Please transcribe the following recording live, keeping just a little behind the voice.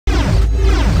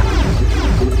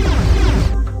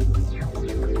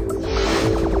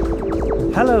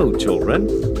Hello children,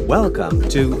 welcome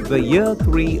to the Year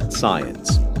 3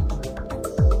 Science.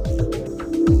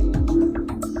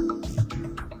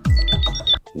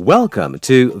 Welcome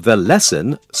to the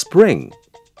lesson Spring.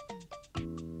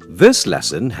 This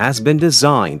lesson has been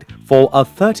designed for a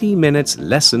 30 minutes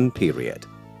lesson period.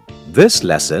 This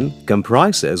lesson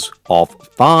comprises of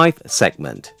 5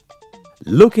 segments.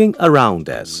 Looking around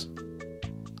us.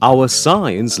 Our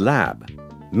science lab.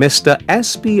 Mr.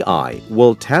 SPI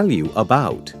will tell you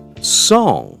about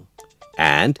song.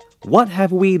 And what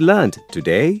have we learned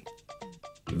today?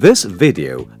 This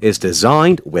video is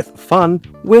designed with fun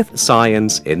with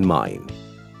science in mind.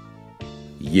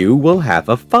 You will have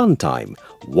a fun time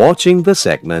watching the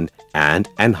segment and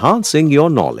enhancing your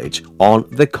knowledge on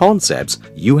the concepts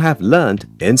you have learned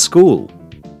in school.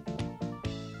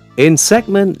 In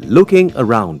segment Looking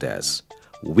Around Us,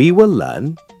 we will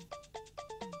learn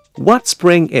what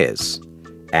spring is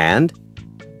and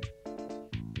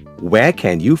where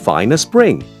can you find a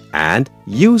spring and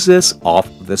uses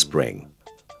of the spring.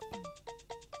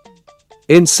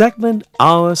 In segment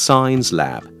Our Science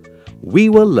Lab, we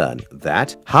will learn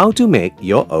that how to make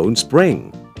your own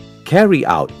spring. Carry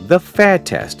out the FAIR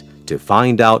test to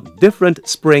find out different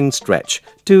spring stretch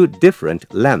to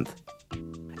different length.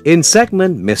 In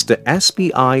segment Mr.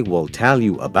 SPI will tell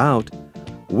you about,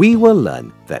 we will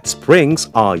learn that springs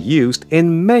are used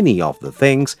in many of the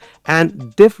things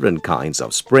and different kinds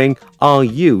of spring are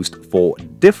used for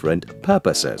different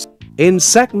purposes. In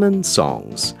segment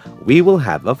Songs, we will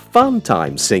have a fun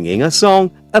time singing a song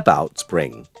about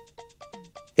spring.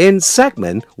 In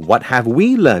segment What Have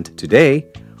We Learned Today,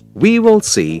 we will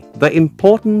see the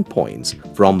important points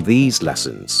from these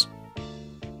lessons.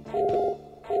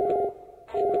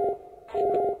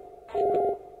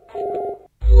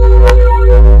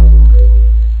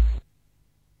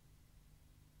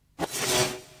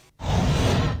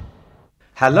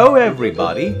 Hello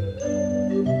everybody,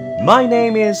 my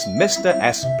name is Mr.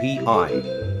 SPI.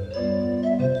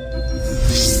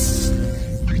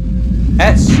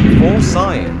 S for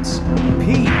Science,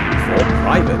 P for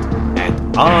Private,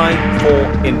 and I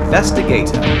for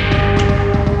Investigator.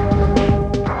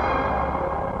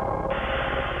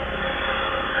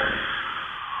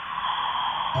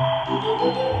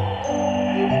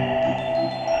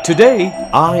 Today,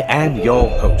 I am your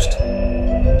host.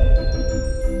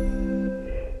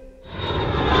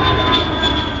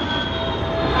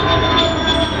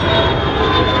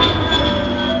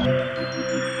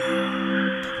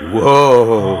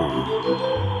 Whoa!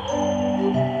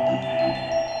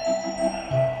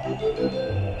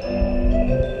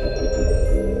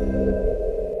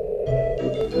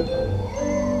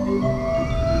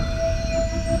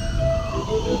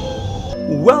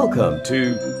 Welcome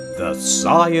to the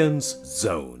Science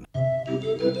Zone.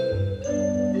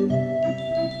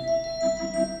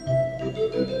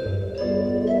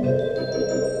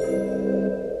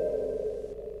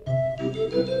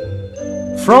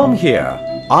 From here,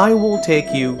 I will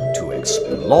take you to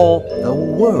explore the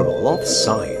world of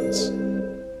science.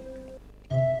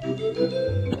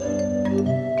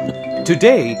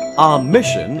 Today, our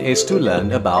mission is to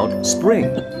learn about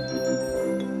spring.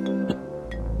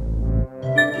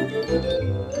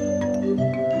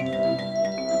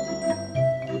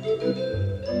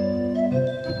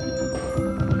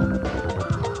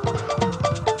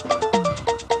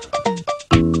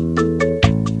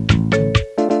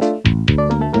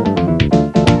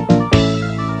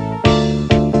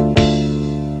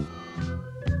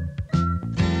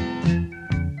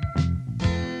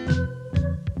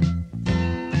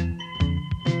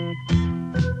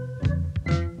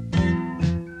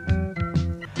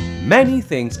 Many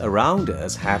things around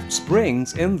us have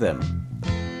springs in them.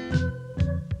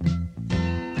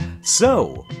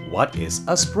 So, what is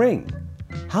a spring?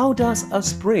 How does a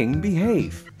spring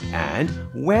behave? And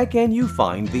where can you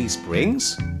find these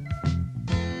springs?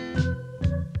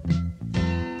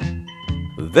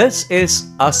 This is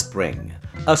a spring.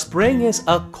 A spring is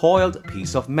a coiled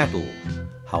piece of metal.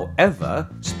 However,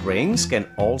 springs can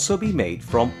also be made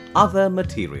from other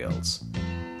materials.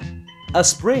 A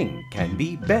spring can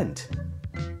be bent.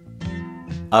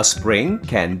 A spring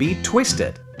can be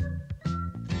twisted.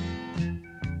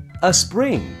 A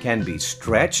spring can be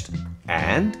stretched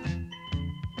and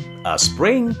a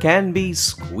spring can be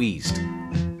squeezed.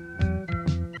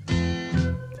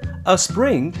 A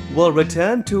spring will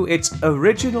return to its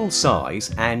original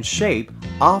size and shape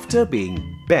after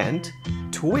being bent,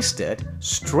 twisted,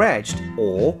 stretched,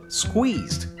 or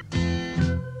squeezed.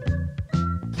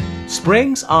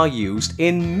 Springs are used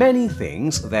in many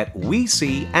things that we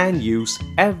see and use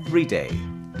every day.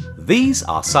 These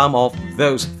are some of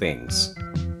those things.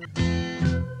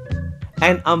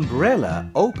 An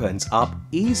umbrella opens up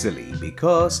easily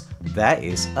because there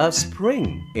is a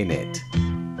spring in it.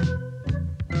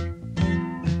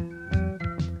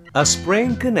 A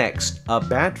spring connects a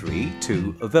battery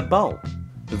to the bulb.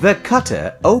 The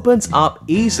cutter opens up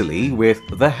easily with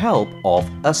the help of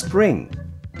a spring.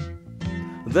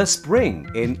 The spring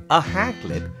in a hair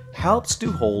clip helps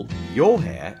to hold your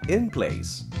hair in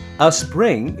place. A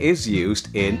spring is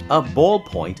used in a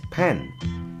ballpoint pen.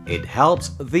 It helps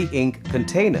the ink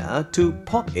container to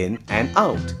pop in and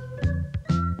out.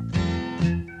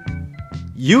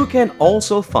 You can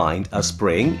also find a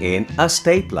spring in a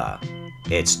stapler.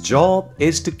 Its job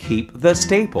is to keep the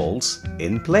staples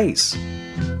in place.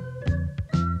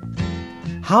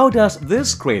 How does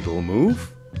this cradle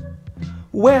move?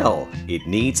 Well, it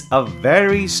needs a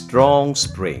very strong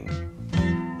spring.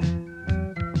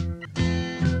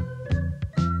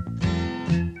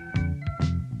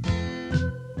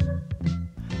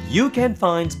 You can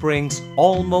find springs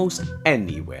almost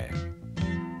anywhere.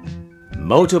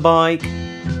 Motorbike,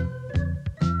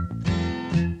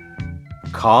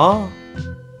 car,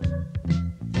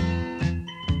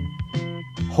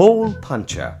 hole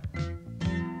puncher,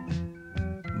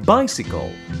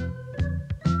 bicycle,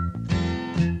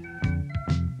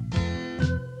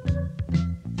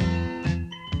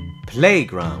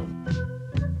 playground.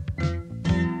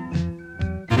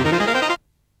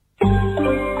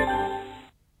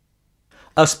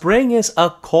 A spring is a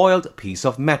coiled piece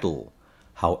of metal.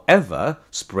 However,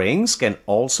 springs can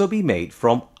also be made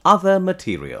from other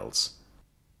materials.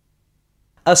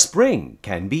 A spring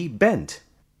can be bent.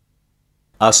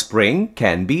 A spring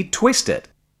can be twisted.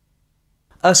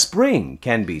 A spring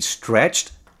can be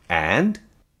stretched and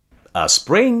a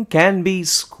spring can be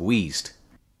squeezed.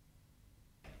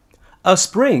 A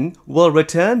spring will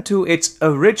return to its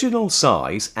original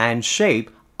size and shape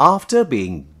after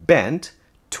being bent,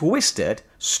 twisted,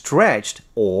 stretched,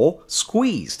 or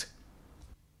squeezed.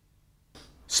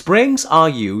 Springs are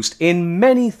used in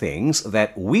many things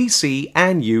that we see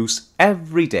and use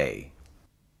every day.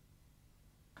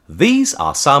 These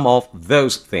are some of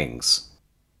those things.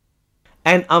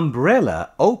 An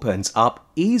umbrella opens up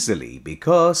easily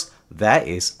because there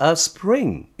is a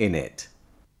spring in it.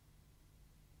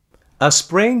 A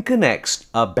spring connects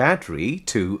a battery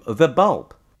to the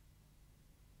bulb.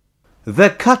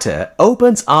 The cutter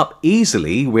opens up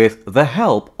easily with the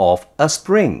help of a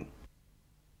spring.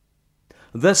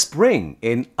 The spring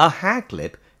in a hair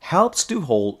clip helps to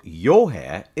hold your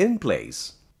hair in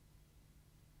place.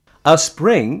 A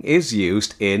spring is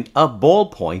used in a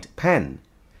ballpoint pen.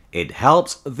 It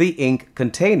helps the ink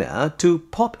container to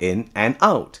pop in and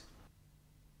out.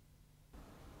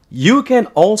 You can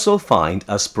also find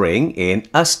a spring in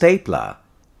a stapler.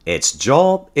 Its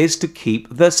job is to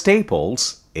keep the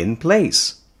staples in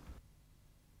place.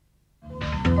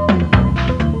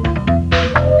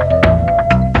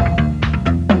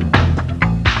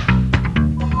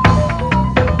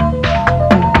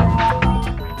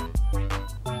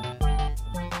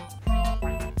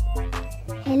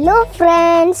 Hello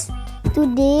friends,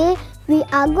 today we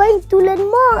are going to learn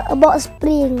more about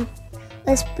spring.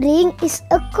 A spring is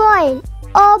a coil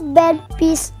or bent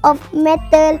piece of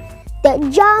metal that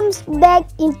jumps back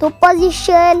into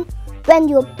position when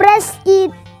you press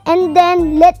it and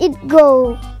then let it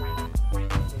go.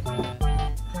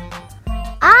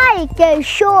 I can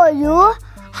show you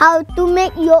how to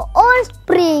make your own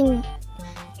spring.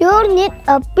 You need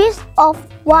a piece of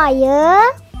wire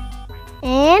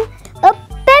and a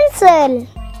pencil.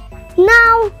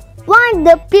 Now wind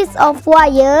the piece of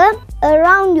wire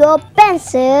around your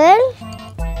pencil.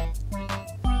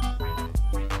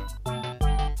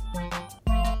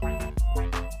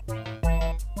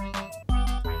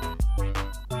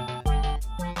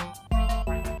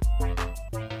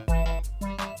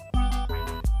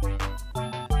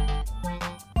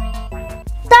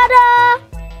 Ta-da!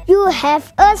 You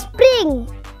have a spring.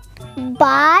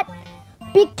 But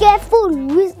be careful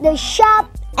with the sharp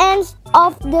ends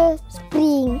of the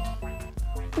spring.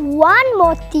 One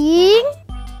more thing,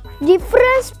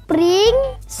 different spring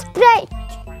stretch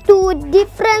to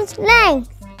different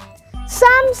lengths.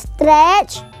 Some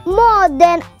stretch more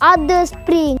than other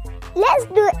springs. Let's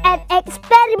do an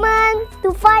experiment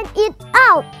to find it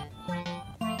out.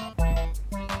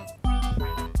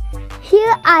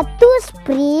 Here are two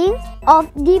springs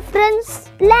of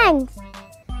different lengths.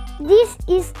 This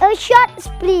is a short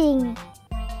spring.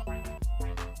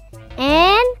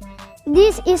 And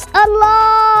this is a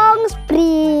long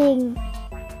spring.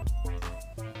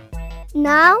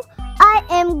 Now, I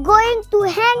am going to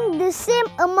hang the same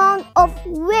amount of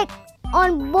weight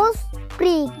on both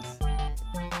springs.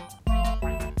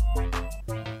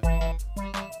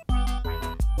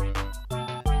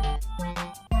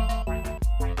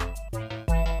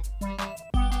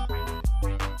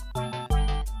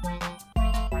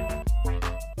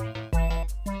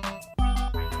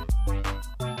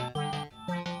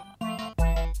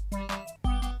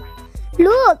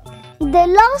 Look, the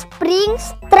long spring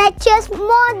stretches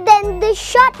more than the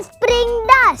short spring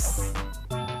does.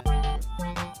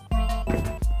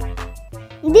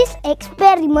 This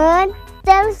experiment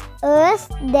tells us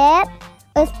that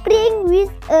a spring with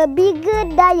a bigger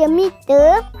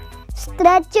diameter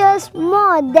stretches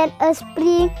more than a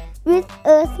spring with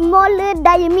a smaller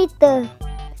diameter.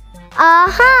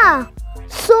 Aha!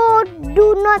 So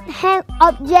do not hang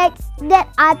objects that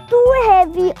are too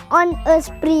heavy on a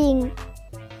spring.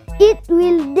 It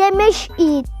will damage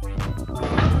it.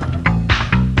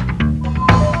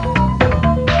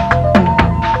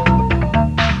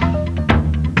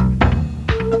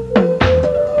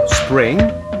 Spring?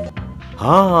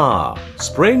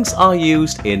 Springs are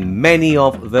used in many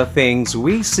of the things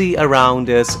we see around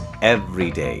us every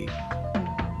day.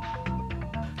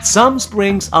 Some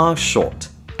springs are short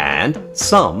and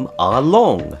some are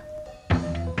long.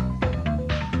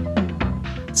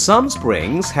 Some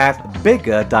springs have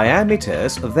bigger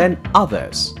diameters than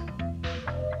others.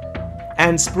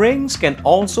 And springs can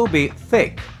also be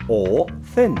thick or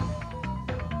thin.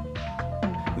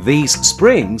 These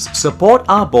springs support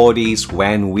our bodies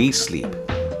when we sleep.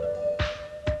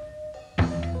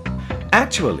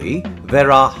 Actually,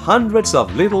 there are hundreds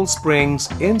of little springs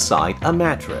inside a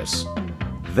mattress.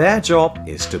 Their job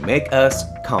is to make us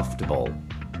comfortable.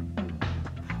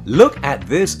 Look at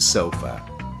this sofa.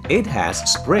 It has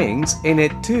springs in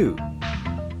it too.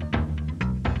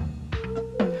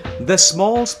 The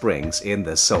small springs in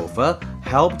the sofa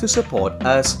help to support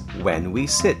us when we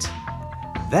sit.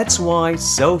 That's why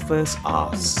sofas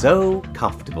are so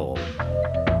comfortable.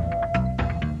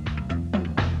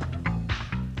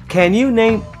 Can you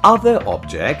name other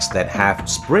objects that have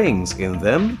springs in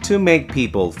them to make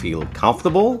people feel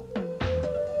comfortable?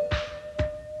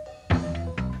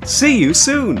 See you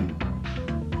soon!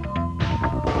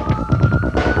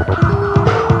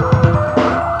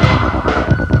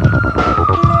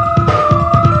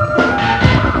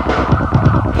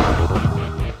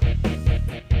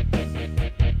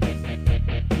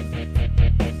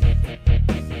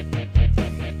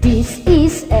 This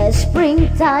is a spring,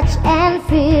 touch and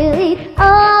feel it.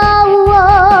 Oh,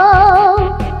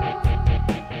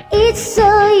 it's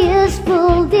so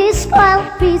useful, this coiled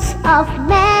piece of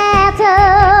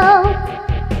metal.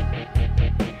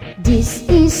 This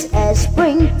is a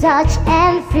spring, touch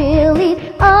and feel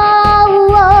it.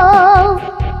 Oh,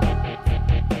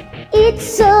 it's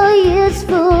so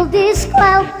useful, this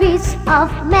coiled piece of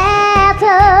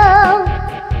metal.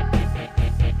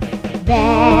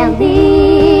 Bend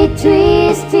it,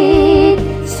 twist it,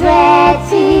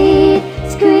 stretch it,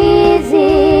 squeeze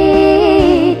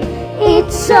it.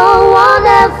 It's so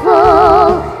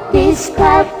wonderful, this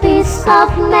coiled piece of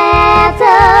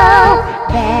metal.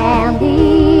 Bend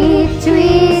it,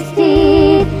 twist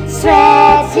it,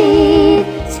 stretch it,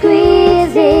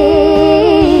 squeeze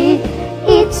it.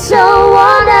 It's so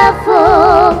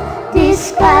wonderful,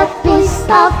 this coiled piece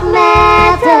of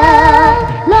metal.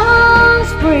 Long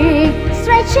spring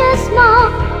stretches more,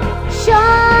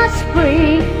 short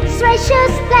spring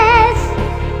stretches less.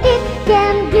 It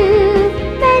can do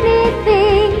many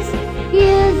things,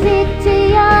 use it to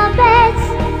your best.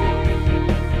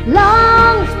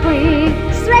 Long spring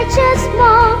stretches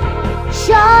more,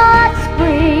 short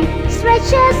spring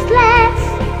stretches less.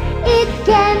 It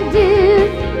can do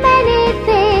many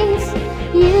things,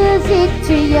 use it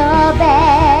to your best.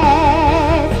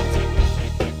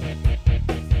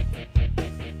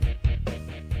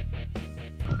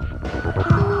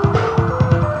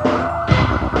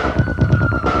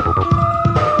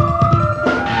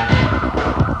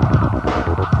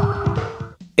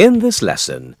 In this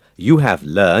lesson, you have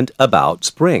learned about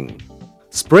spring.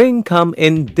 Spring come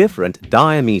in different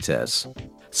diameters.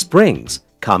 Springs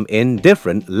come in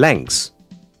different lengths.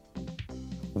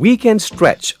 We can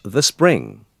stretch the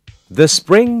spring. The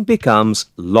spring becomes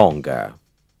longer.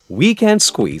 We can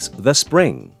squeeze the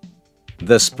spring.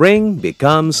 The spring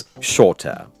becomes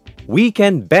shorter. We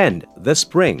can bend the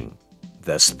spring.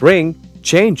 The spring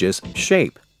changes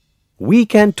shape. We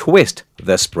can twist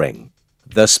the spring.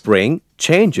 The spring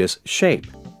changes shape.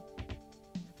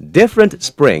 Different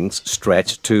springs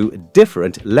stretch to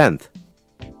different length.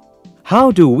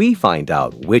 How do we find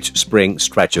out which spring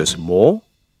stretches more?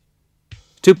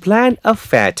 To plan a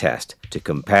fair test to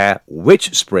compare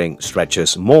which spring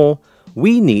stretches more,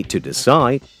 we need to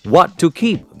decide what to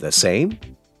keep the same,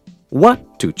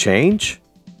 what to change,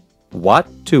 what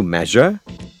to measure.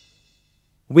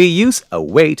 We use a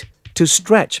weight to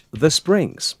stretch the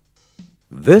springs.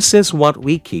 This is what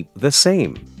we keep the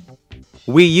same.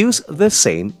 We use the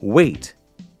same weight.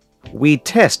 We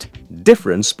test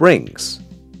different springs.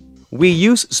 We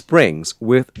use springs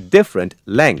with different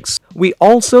lengths. We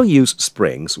also use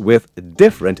springs with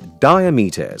different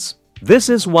diameters. This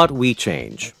is what we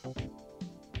change.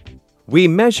 We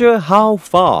measure how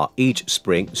far each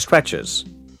spring stretches.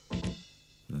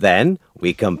 Then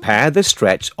we compare the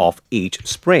stretch of each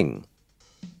spring.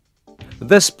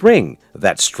 The spring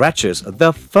that stretches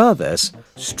the furthest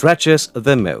stretches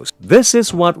the most. This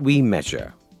is what we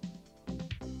measure.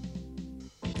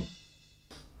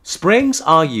 Springs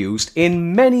are used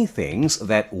in many things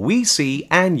that we see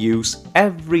and use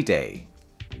every day.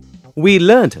 We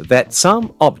learned that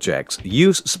some objects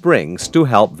use springs to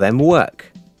help them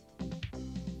work.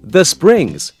 The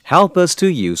springs help us to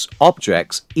use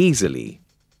objects easily.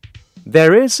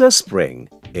 There is a spring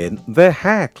in the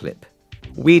hair clip.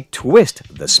 We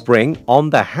twist the spring on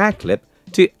the hair clip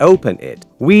to open it.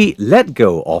 We let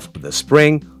go of the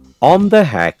spring on the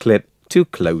hair clip to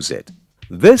close it.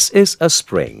 This is a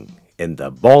spring in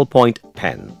the ballpoint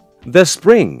pen. The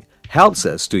spring helps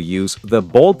us to use the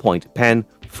ballpoint pen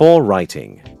for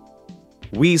writing.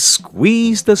 We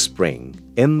squeeze the spring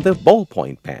in the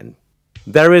ballpoint pen.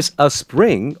 There is a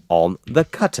spring on the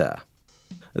cutter.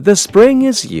 The spring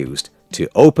is used to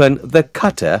open the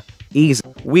cutter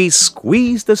easily. We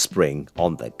squeeze the spring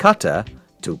on the cutter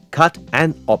to cut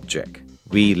an object.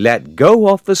 We let go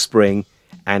of the spring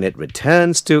and it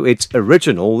returns to its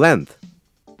original length.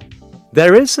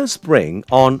 There is a spring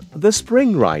on the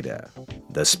spring rider.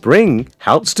 The spring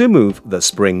helps to move the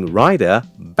spring rider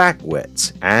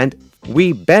backwards and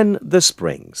we bend the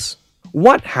springs.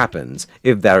 What happens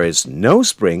if there is no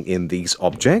spring in these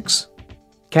objects?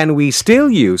 Can we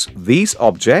still use these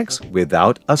objects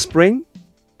without a spring?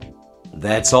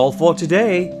 That's all for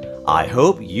today. I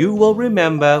hope you will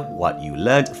remember what you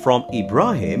learned from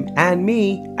Ibrahim and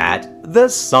me at the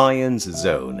Science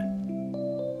Zone.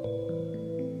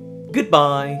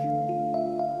 Goodbye.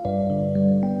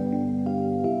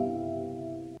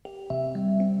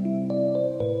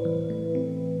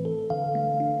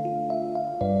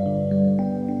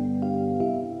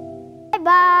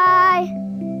 Bye-bye.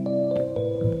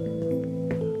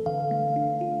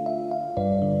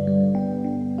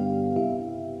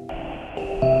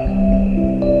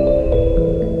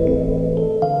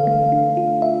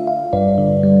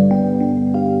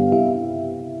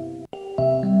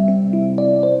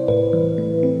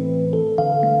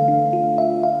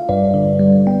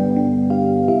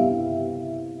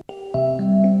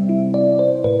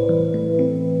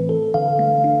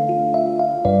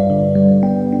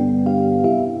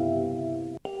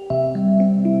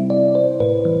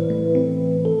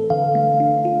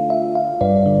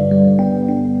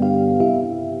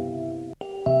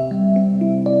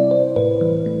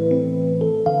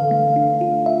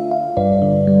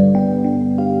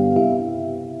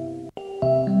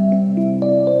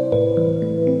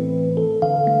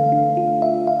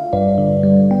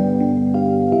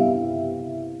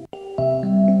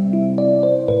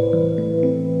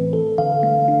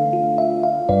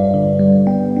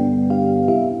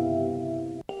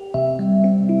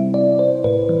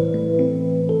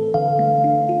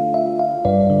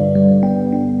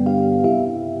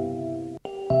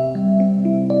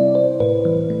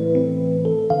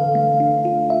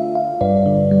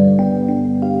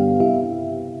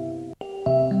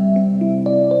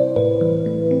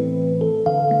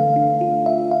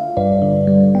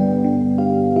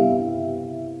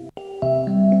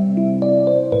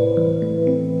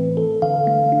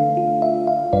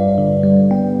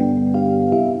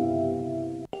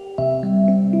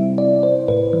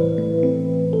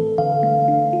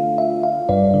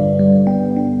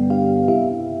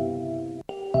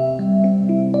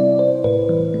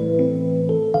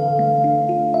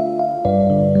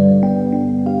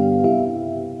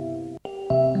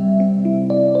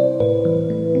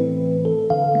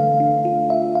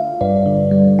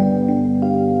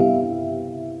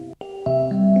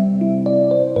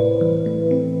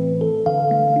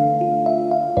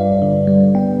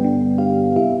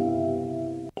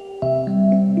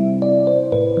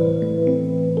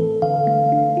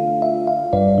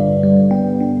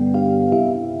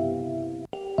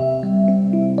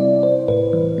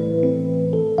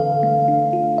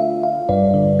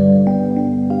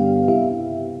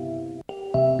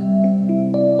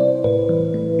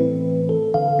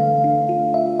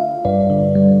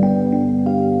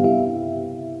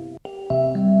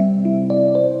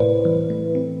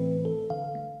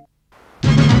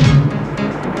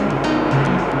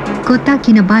 Kota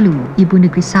Kinabalu, Ibu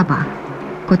Negeri Sabah,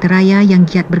 kota raya yang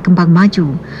giat berkembang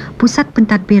maju, pusat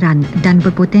pentadbiran dan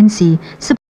berpotensi